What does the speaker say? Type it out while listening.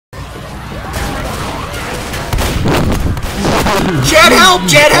Jed, help!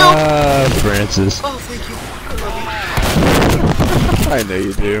 Jed, help! Francis. Oh, thank you. I love you. I know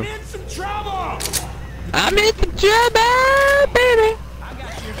you do. In some trouble! I'm in the trouble, baby.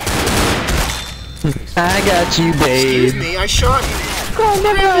 I got you, babe. Excuse me, I shot you. Gonna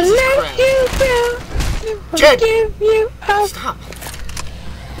never let you down. Jed! Give you up. Stop.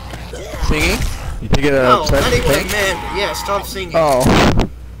 Singing? You think it No, upsets that the ain't what I pig? meant. Yeah, stop singing. Oh.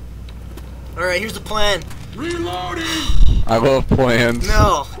 Alright, here's the plan. Reloading! I love plans.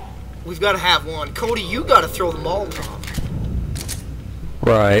 No, we've got to have one. Cody, you got to throw the Molotov.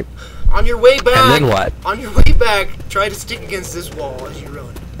 Right. On your way back. And then what? On your way back, try to stick against this wall as you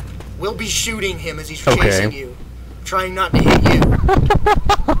run. We'll be shooting him as he's chasing you, trying not to hit you.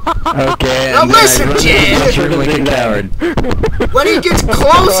 Okay. Now listen, Jed. Like a coward. When he gets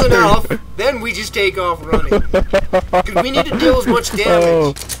close enough, then we just take off running. Because we need to deal as much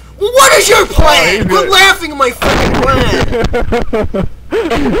damage. Well, what is your plan? Quit laughing at my fucking plan.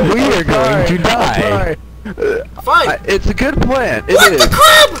 We are going to die. Fine. It's a good plan. What the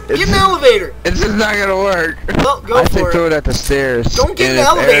crap? Get an elevator. It's just not gonna work. Well, go I for say it. throw it at the stairs. Don't get And in the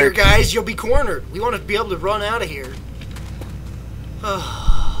if elevator, Erik- guys. You'll be cornered. We want to be able to run out of here.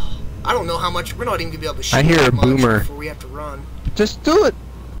 I don't know how much. We're not even gonna be able to shoot. I hear that a much boomer. before we have to run. Just do it.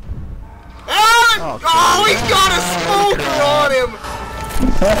 Oh, he's got a smoker on him.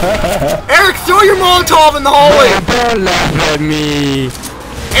 Erik, throw your Molotov in the hallway. Don't laugh at me.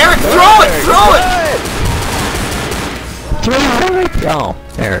 Erik, throw it! Throw it! Oh,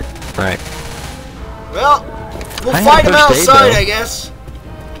 Erik. Right. Well, we'll I fight have him first aid, outside, though. I guess.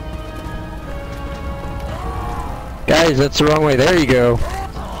 Guys, that's the wrong way. There you go.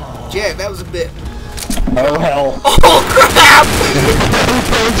 Yeah, that was a bit. Oh hell. Oh crap!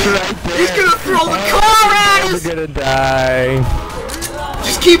 Right there. He's gonna throw the car at us! We're gonna die.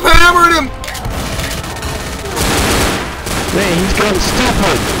 Just keep hammering him! Man, he's going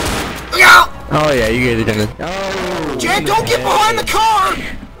stupid. Look out! Oh yeah, you guys are gonna. Oh. Jed, don't get behind the car!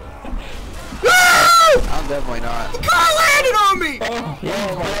 No! I'm definitely not. The car landed on me!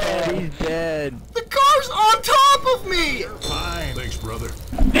 He's dead. The car's on top of me! Fine. Thanks, brother.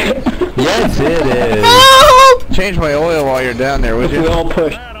 Yes, it is. Help! Change my oil while you're down there, would We you? all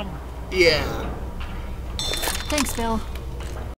push. Yeah. Thanks, Phil.